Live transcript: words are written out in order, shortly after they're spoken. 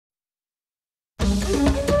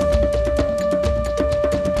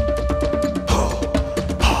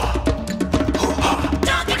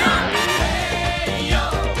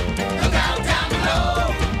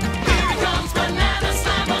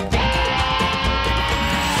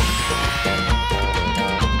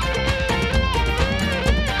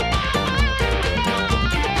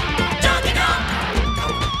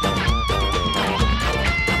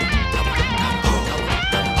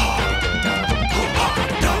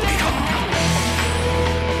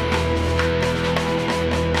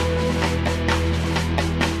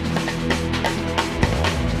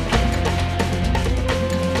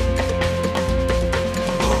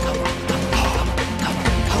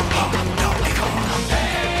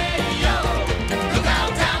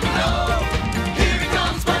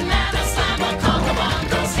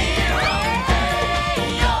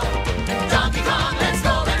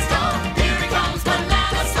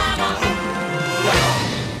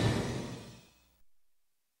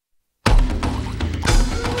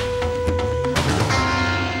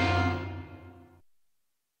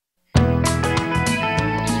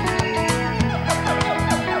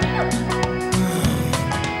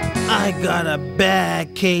I got a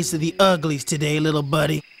bad case of the uglies today, little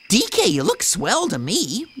buddy. DK, you look swell to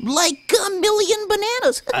me. Like a million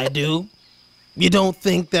bananas. I do? You don't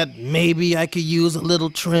think that maybe I could use a little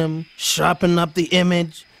trim, sharpen up the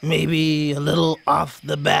image, maybe a little off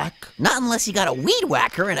the back? Not unless you got a weed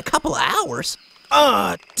whacker in a couple of hours.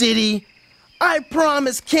 Ah, Diddy, I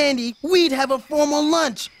promised Candy we'd have a formal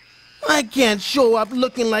lunch. I can't show up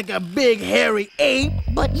looking like a big hairy ape.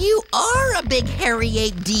 But you are a big hairy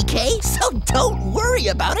ape, DK, so don't worry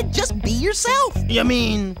about it. Just be yourself. You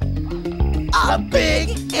mean a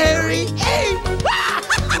big hairy ape?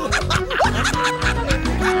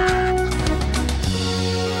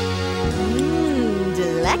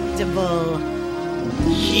 Delectable.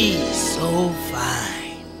 She's so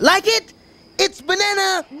fine. Like it? It's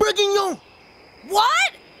banana bourguignon.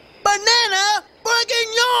 What? Banana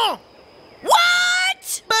bourguignon!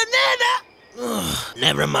 What? Banana! Ugh,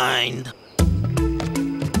 never mind.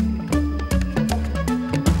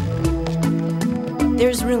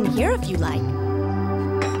 There's room here if you like.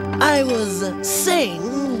 I was saying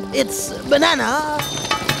it's banana.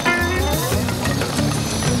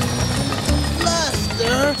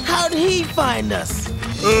 Buster, how'd he find us?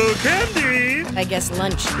 Oh, Candy! I guess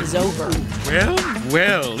lunch is over. Well,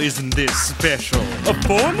 well, isn't this special? A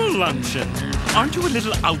formal luncheon. Aren't you a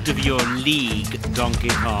little out of your league, Donkey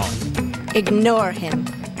Kong? Ignore him.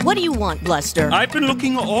 What do you want, Bluster? I've been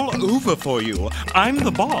looking all over for you. I'm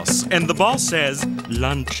the boss, and the boss says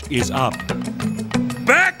lunch is up.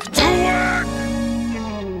 Back to work!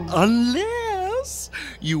 Unless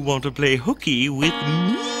you want to play hooky with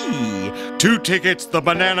me. 2 tickets, the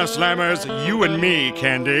Banana Slammers, you and me,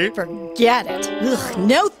 Candy. Forget it. Ugh,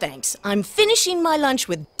 no thanks. I'm finishing my lunch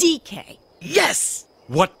with DK. Yes!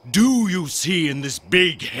 What do you see in this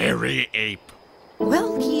big hairy ape?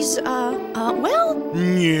 Well, he's,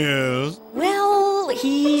 Yes. well,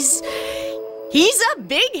 he's a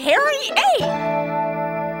big hairy ape.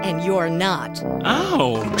 And you're not.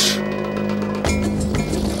 Ouch.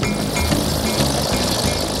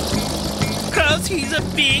 'Cause he's a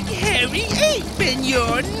big hairy ape and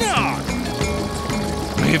you're not.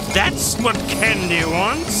 If that's what Candy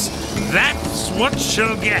wants, that's what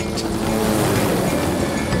she'll get.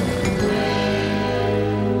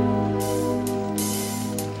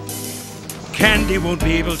 Candy won't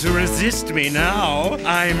be able to resist me now.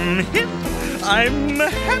 I'm hip. I'm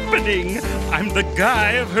happening. I'm the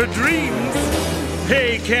guy of her dreams.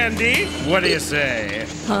 Hey, Candy, what do you say?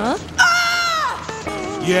 Huh?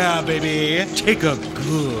 Yeah, baby. Take a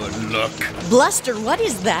good look. Bluster, what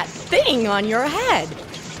is that thing on your head?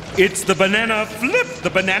 It's the banana flip. The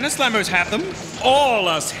Banana Slammers have them. All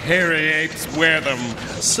us hairy apes wear them.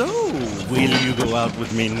 So, will you go out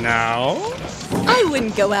with me now? I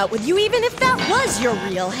wouldn't go out with you even if that was your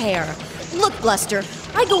real hair. Look, Bluster,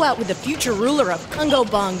 I go out with the future ruler of Congo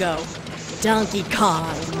Bongo, Donkey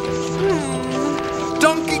Kong.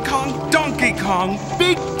 Donkey Kong, Donkey Kong,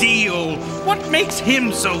 big deal. What makes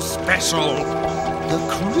him so special? The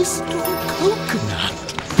crystal coconut.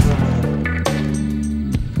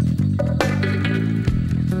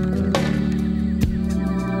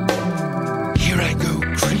 Here I go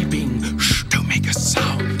creeping, shh, don't make a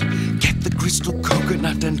sound. Get the crystal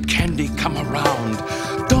coconut and Candy come around.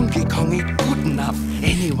 Donkey Kong ain't good enough.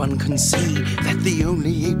 Anyone can see that the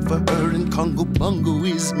only ape for her in Congo Bongo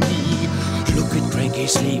is me. Look at Cranky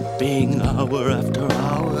sleeping hour after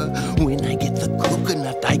hour. When I get the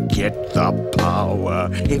coconut, I get the power.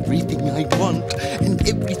 Everything I want and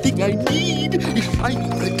everything I need is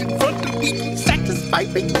shining right in front of me, satisfy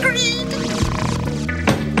my greed.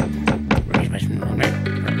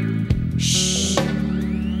 Shh.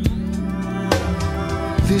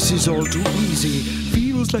 This is all too easy.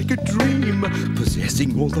 Feels like a dream.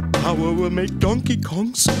 Possessing all the power will make Donkey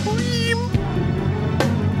Kong scream.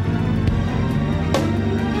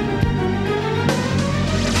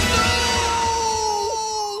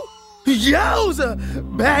 Yowza!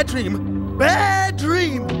 Bad dream! Bad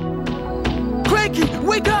dream! Cranky,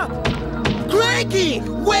 wake up! Cranky,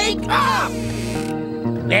 wake up!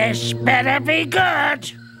 This better be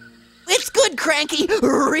good. It's good, Cranky.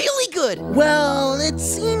 Really good. Well, it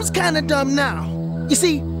seems kind of dumb now. You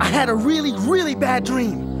see, I had a really, really bad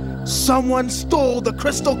dream. Someone stole the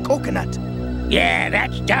crystal coconut. Yeah,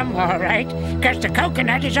 that's dumb, all right. Because the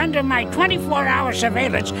coconut is under my 24-hour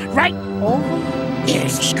surveillance right over.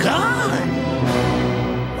 It's gone!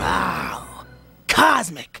 Wow.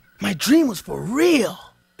 Cosmic. My dream was for real.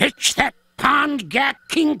 It's that pond gat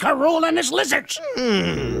King Karol and his lizards.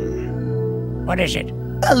 What is it?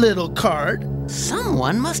 A little card.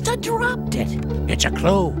 Someone must have dropped it. It's a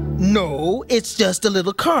clue. No, it's just a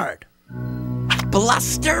little card.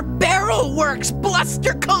 Bluster Barrel Works,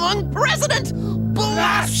 Bluster Kong President,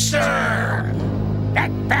 Bluster!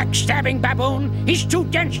 That backstabbing baboon, he's too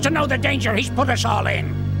dense to know the danger he's put us all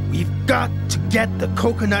in. We've got to get the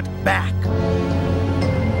coconut back.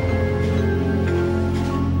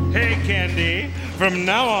 Hey, Candy. From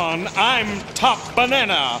now on, I'm Top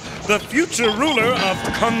Banana, the future ruler of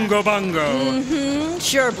Congo Bongo.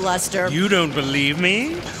 Sure, Bluster. You don't believe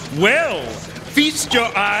me? Well, feast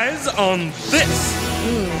your eyes on this.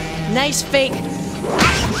 Nice fake.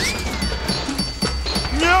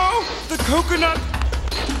 No, the coconut.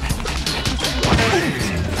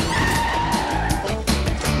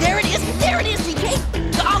 There it is, DK.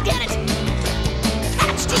 I'll get it.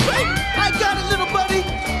 Catch, DK. I got it, little buddy.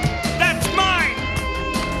 That's mine.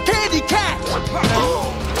 Candy cat.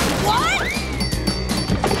 What?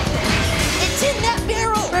 It's in that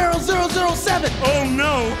barrel. Barrel 007. Oh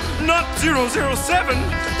no, not 007.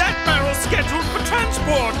 That barrel's scheduled for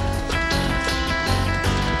transport.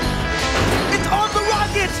 It's on the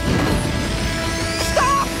rocket.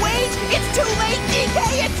 Stop, wait. It's too late, DK.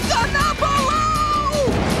 It's gonna blow.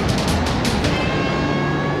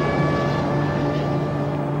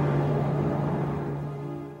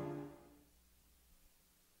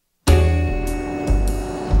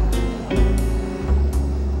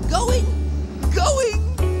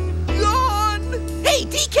 Gone! Hey,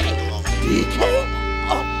 DK! DK?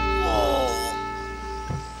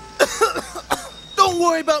 Don't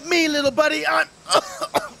worry about me, little buddy. I'm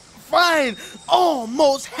fine.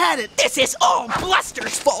 Almost had it. This is all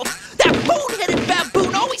Bluster's fault! That bone-headed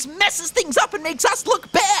baboon always messes things up and makes us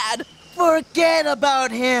look bad! Forget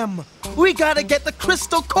about him. We gotta get the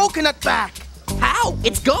crystal coconut back. How?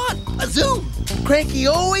 It's gone! A zoom! Cranky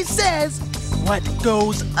always says, what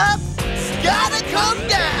goes up's gotta come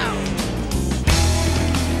down.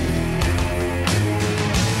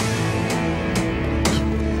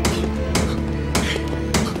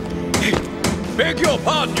 Beg your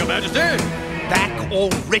pardon, Your Majesty. Back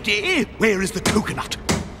already? Where is the coconut?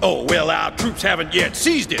 Oh, well, our troops haven't yet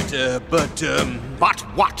seized it, but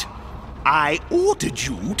what? I ordered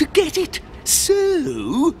you to get it.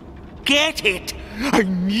 So, get it. I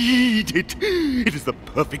need it. It is the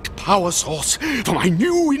perfect power source for my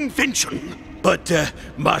new invention. But,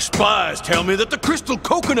 my spies tell me that the crystal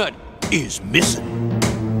coconut is missing.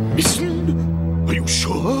 Missing? Are you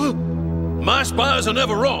sure? My spies are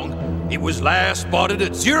never wrong. It was last spotted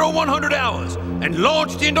at 0100 hours and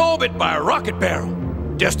launched into orbit by a rocket barrel.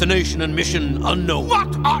 Destination and mission unknown.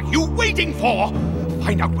 What are you waiting for?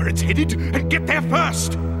 Find out where it's headed and get there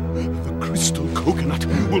first. The crystal coconut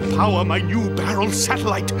will power my new barrel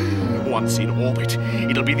satellite. Once in orbit,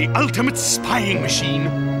 it'll be the ultimate spying machine.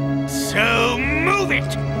 So move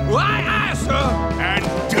it! Aye, aye, sir! And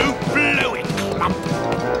don't blow it, Clump!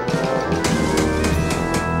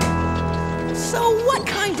 So what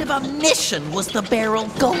kind of a mission was the barrel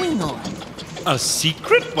going on? A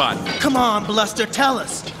secret one. Come on, Bluster, tell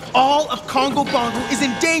us. All of Congo Bongo is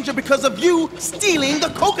in danger because of you stealing the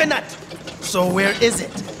coconut. So where is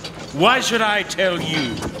it? Why should I tell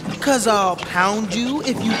you? 'Cause I'll pound you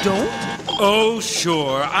if you don't? Oh,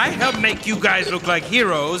 sure. I help make you guys look like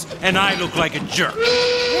heroes, and I look like a jerk.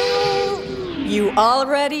 You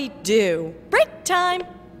already do. Break time.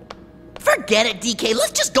 Forget it, DK.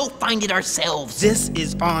 Let's just go find it ourselves. This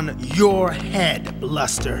is on your head,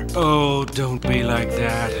 Bluster. Oh, don't be like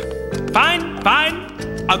that. Fine.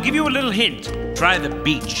 I'll give you a little hint. Try the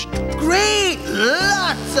beach. Great!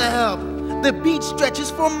 Lots of help! The beach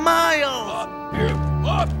stretches for miles.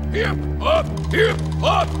 Up,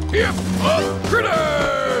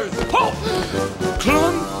 critters! Halt!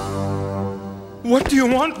 Clump? What do you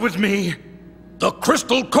want with me? The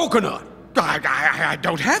crystal coconut! I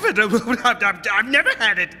don't have it. I've never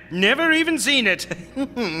had it. Never even seen it.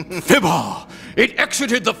 Fibber! It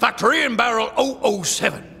exited the factory in barrel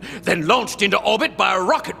 007, then launched into orbit by a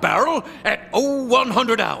rocket barrel at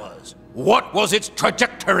 0100 hours. What was its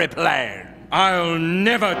trajectory plan? I'll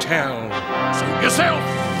never tell. Suit yourself,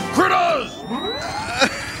 critters!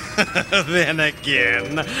 Then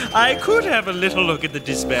again, I could have a little look at the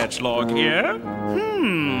dispatch log here.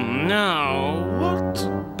 Now,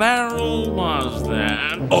 what barrel was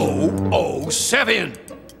that? 007.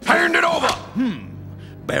 Hand it over!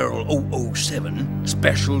 Barrel 007,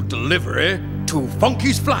 special delivery to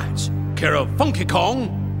Funky's Flights, care of Funky Kong,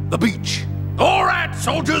 the beach. All right,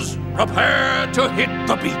 soldiers, prepare to hit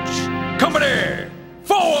the beach. Company,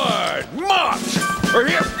 forward, march!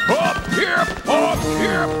 Hip, hop, hip, hop,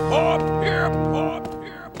 hip, hop, hip, hop,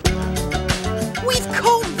 hip. We've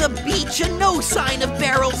combed the beach and no sign of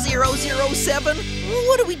barrel 007.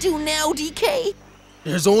 What do we do now, DK?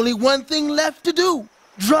 There's only one thing left to do.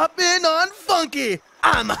 Drop in on Funky.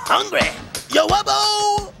 I'm hungry. Yo,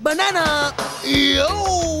 wubbo! Banana!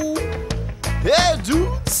 Yo! Hey,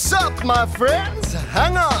 dude, sup, my friends?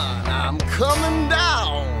 Hang on, I'm coming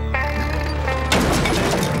down.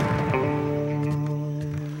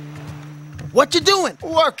 What you doing?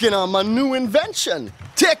 Working on my new invention.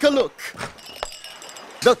 Take a look.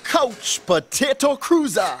 The Couch Potato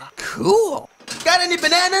Cruiser. Cool. Got any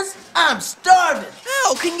bananas? I'm starving.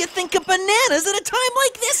 How can you think of bananas at a time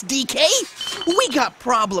like this, DK? We got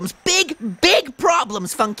problems. Big, big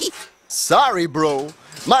problems, Funky. Sorry, bro.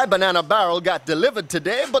 My banana barrel got delivered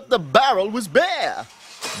today, but the barrel was bare.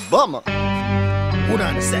 Bummer. Hold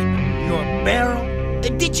on a second. Your barrel?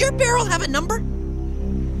 Did your barrel have a number?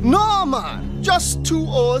 No, man. Just 2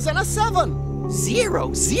 O's and a 7.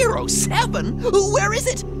 007? Where is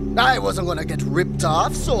it? I wasn't gonna get ripped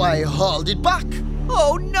off, so I hauled it back.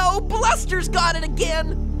 Oh no, Bluster's got it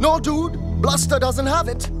again. No, dude. Bluster doesn't have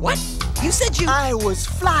it. What? You said you... I was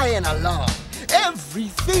flying along.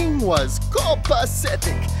 Everything was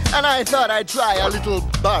copacetic. And I thought I'd try a little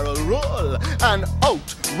barrel roll. And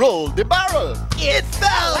out rolled the barrel. It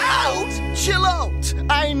fell out? Chill out.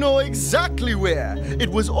 I know exactly where. It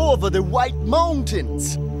was over the White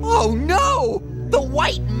Mountains. Oh no! The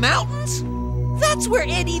White Mountains? That's where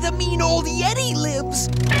Eddie the mean old Yeti lives.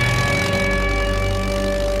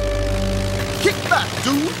 Kick back,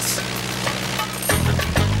 dudes.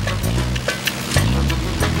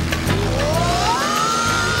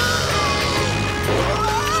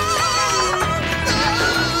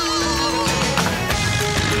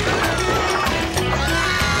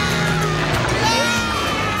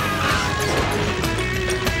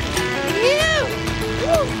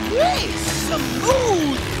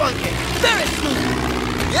 Smooth, Funky. Very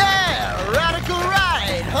smooth. Yeah, radical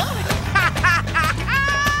ride, huh?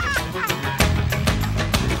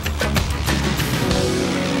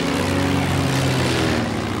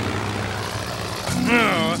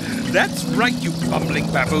 Oh, that's right, you bumbling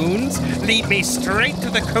baboons. Lead me straight to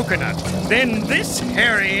the coconut. Then this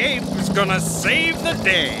hairy ape is gonna save the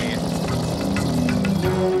day.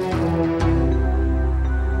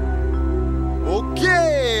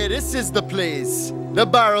 Okay, this is the place. The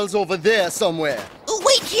barrel's over there somewhere.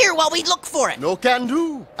 Wait here while we look for it. No can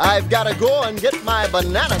do. I've gotta go and get my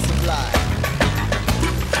banana supply.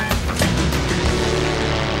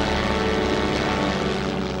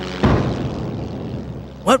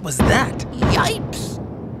 What was that? Yipes!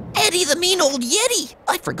 Eddie the mean old Yeti.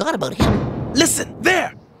 I forgot about him. Listen,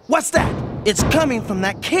 there. What's that? It's coming from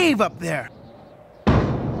that cave up there.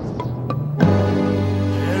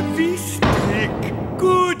 Heavy stick,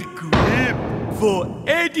 good grip. For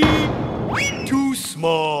Eddie, too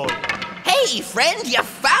small. Hey, friend, you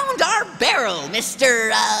found our barrel,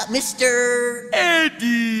 Mr.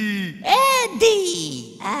 Eddie!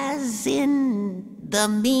 Eddie! As in the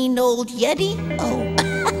mean old Yeti? Oh.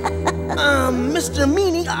 Mr.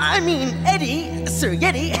 Eddie, Sir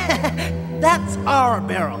Yeti. That's our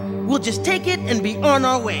barrel. We'll just take it and be on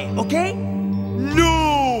our way, okay?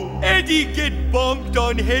 No! Eddie get bumped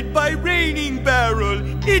on head by raining barrel.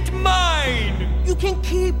 It mine! You can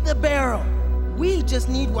keep the barrel. We just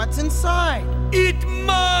need what's inside. It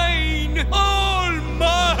mine! All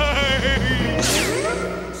mine!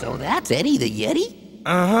 So that's Eddie the Yeti?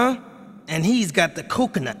 Uh-huh. And he's got the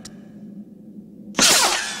coconut.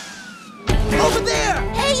 Over there!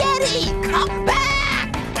 Hey, Eddie! Come back!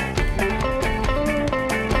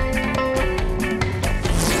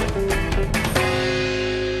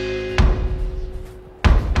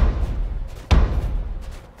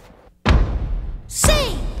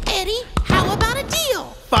 Say, Eddie, how about a deal?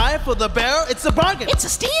 5 for the barrel, it's a bargain. It's a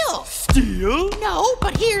steal. Steal? No,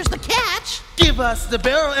 but here's the catch. Give us the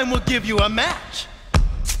barrel and we'll give you a match.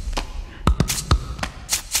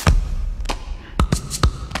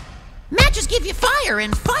 Matches give you fire,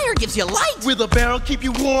 and fire gives you light. Will the barrel keep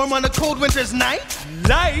you warm on a cold winter's night?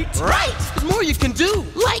 Light? Right. There's more you can do.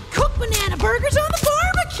 Like cook banana burgers on the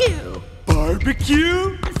barbecue.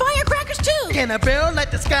 Barbecue? And firecrackers, too. Can a barrel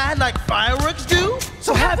light the sky like fireworks do?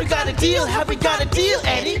 So have we got a deal? Have we got a deal,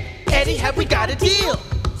 Eddie? Eddie, have we got a deal?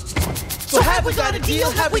 So have we got a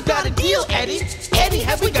deal? Have we got a deal, Eddie? Eddie,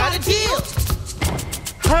 have we got a deal?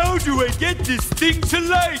 How do I get this thing to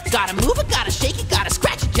light? Gotta move it, gotta shake it, gotta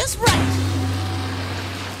scratch it just right.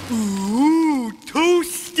 Ooh,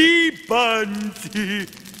 toasty buns.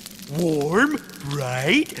 Warm,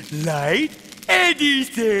 bright, light. Eddie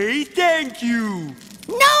say thank you.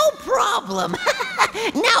 No problem.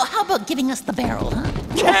 Now, how about giving us the barrel, huh?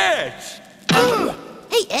 Catch!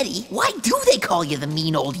 Hey, Eddie, why do they call you the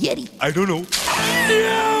mean old Yeti? I don't know.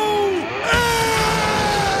 No! Ah!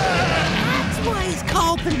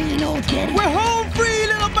 the mean old Yeti. We're home free,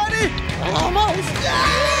 little buddy! Almost.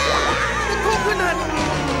 The coconut!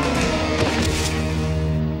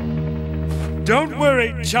 Don't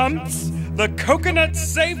worry, chumps. The coconut's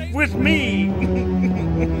safe with me.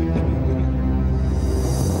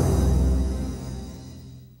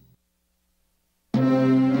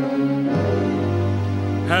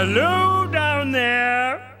 Hello down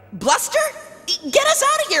there. Bluster? Get us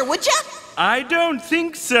out of here, would ya? I don't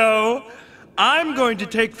think so. I'm going to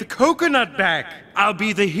take the coconut back. I'll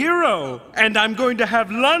be the hero, and I'm going to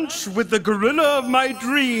have lunch with the gorilla of my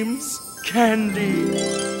dreams,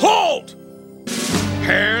 Candy. Halt!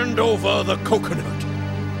 Hand over the coconut.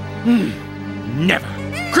 Never.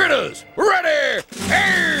 Critters, ready!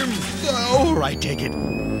 Aim! All right, take it.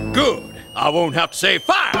 Good. I won't have to say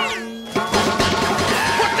fire.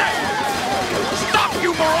 What the? Stop,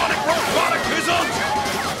 you moronic robotic missiles!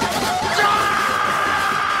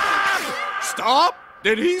 Stop?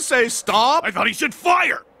 Did he say stop? I thought he said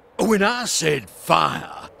fire. When I said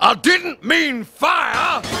fire, I didn't mean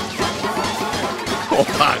fire! Oh,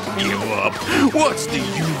 I give up. What's the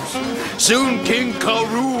use? Soon King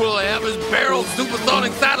Karoo will have his barrel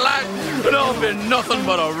supersonic satellite, and I'll be nothing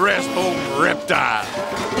but a rest-home reptile.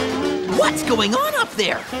 What's going on up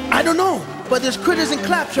there? I don't know, but there's critters and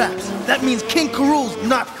claptraps. That means King Karoo's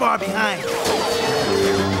not far behind. You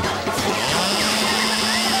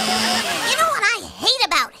know what I hate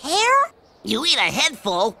about hair? You eat a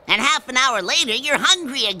headful, and half an hour later, you're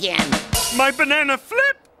hungry again. My banana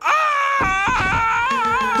flip!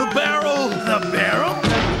 The barrel! The barrel?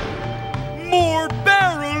 More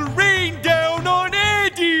barrel rain down on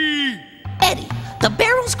Eddie! Eddie, the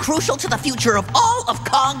barrel's crucial to the future of all of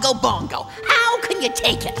Congo Bongo. How can you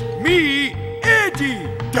take it? Me, Eddie,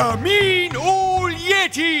 the mean old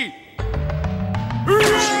Yeti!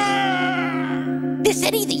 This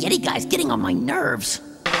Eddie the Yeti guy's getting on my nerves.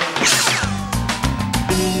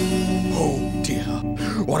 Oh, dear.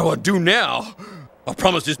 What do I do now? I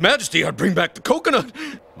promised His Majesty I'd bring back the coconut.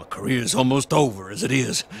 My career's almost over as it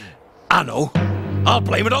is. I know. I'll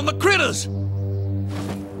blame it on the critters.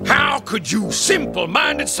 How could you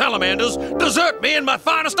simple-minded salamanders desert me in my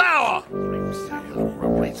finest hour?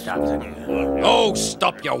 Oh,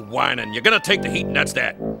 stop your whining. You're gonna take the heat and that's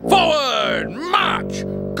that. Forward! March!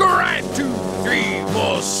 Grind 2, 3,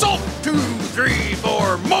 4, salt 2, 3,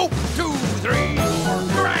 4, mope 2, 3, 4,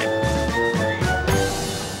 grind 2, 3.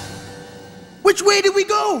 Which way did we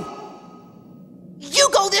go? You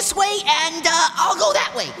go this way, and I'll go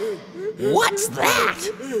that way. What's that?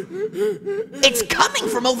 It's coming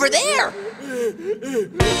from over there.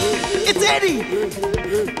 It's Eddie!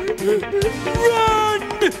 Run!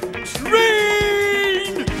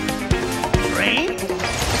 Train! Train?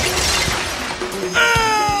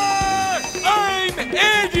 I'm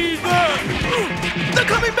Eddie the... They're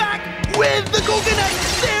coming back with the coconut!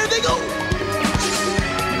 There they go!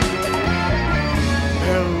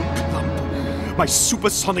 Well, Clump, my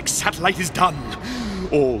supersonic satellite is done.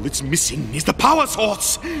 All that's missing is the power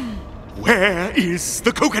source. Where is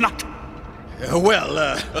the coconut?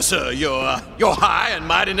 Sir, your high and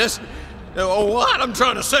mightiness. What I'm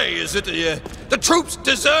trying to say is that the troops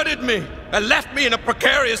deserted me and left me in a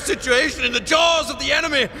precarious situation in the jaws of the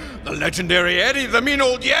enemy. The legendary Eddie, the mean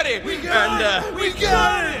old Yeti. We got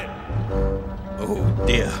it! Oh,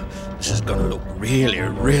 dear. This is gonna look really,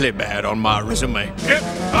 really bad on my resume. Hip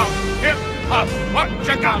hop, what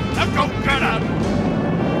you got? The coconut!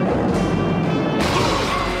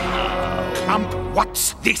 Clump,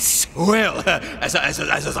 what's this? Well, as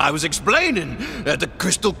I was explaining, the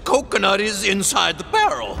crystal coconut is inside the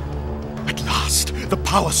barrel. At last, the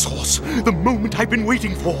power source, the moment I've been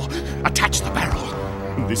waiting for. Attach the barrel.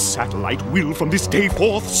 This satellite will from this day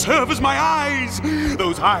forth serve as my eyes.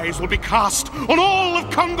 Those eyes will be cast on all of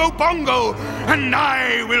Congo Bongo, and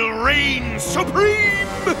I will reign supreme.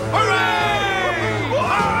 Hooray!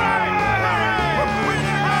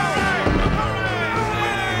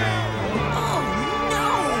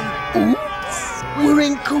 We're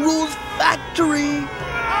in Karoo's factory!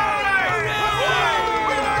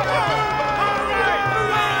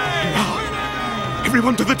 Now,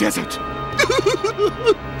 everyone to the desert!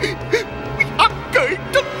 We are going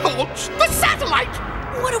to launch the satellite!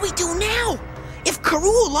 What do we do now? If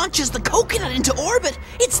Karoo launches the coconut into orbit,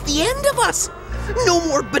 it's the end of us. No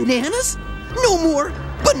more bananas, no more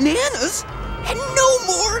bananas, and no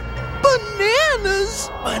more bananas.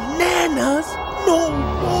 Bananas? No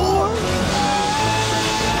more?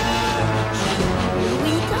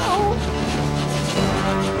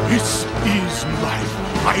 This is my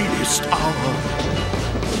finest hour.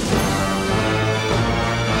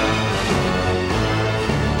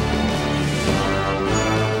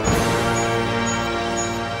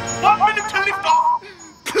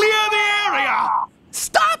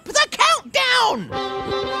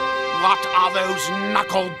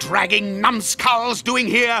 knuckle-dragging numbskulls doing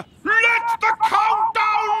here? Let the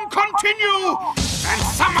countdown continue! And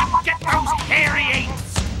someone get those hairy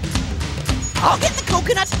apes! I'll get the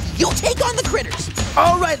coconut, you'll take on the critters.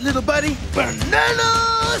 All right, little buddy.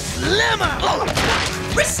 Banana Slammer!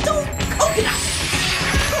 Crystal coconut!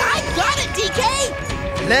 I got it,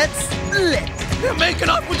 DK! Let's split. They're making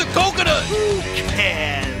off with the coconut! Who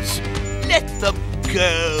cares? Let them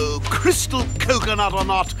go. Crystal coconut or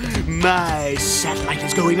not, my satellite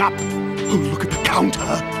is going up. Oh, look at the counter.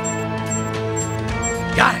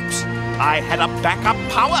 Yikes! I had a backup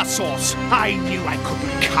power source. I knew I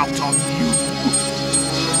couldn't count on you.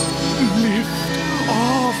 Lift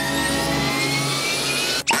off.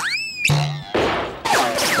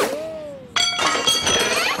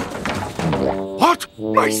 What?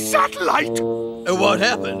 My satellite? What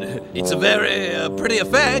happened? It's a very pretty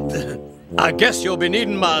effect. I guess you'll be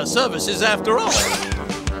needing my services after all.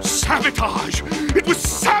 Sabotage! It was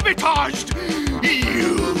sabotaged!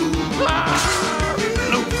 You!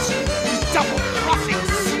 Loose, double-crossing,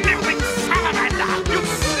 sniveling salamander! You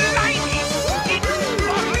slimy, stinking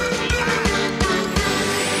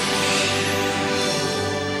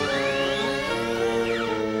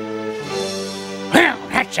Well,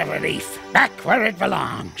 that's a relief. Back where it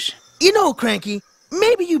belongs. You know, Cranky,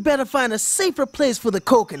 maybe you better find a safer place for the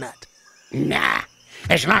coconut. Nah.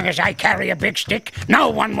 As long as I carry a big stick, no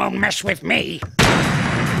one will mess with me.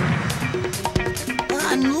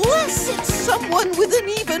 Unless it's someone with an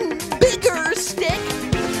even bigger stick.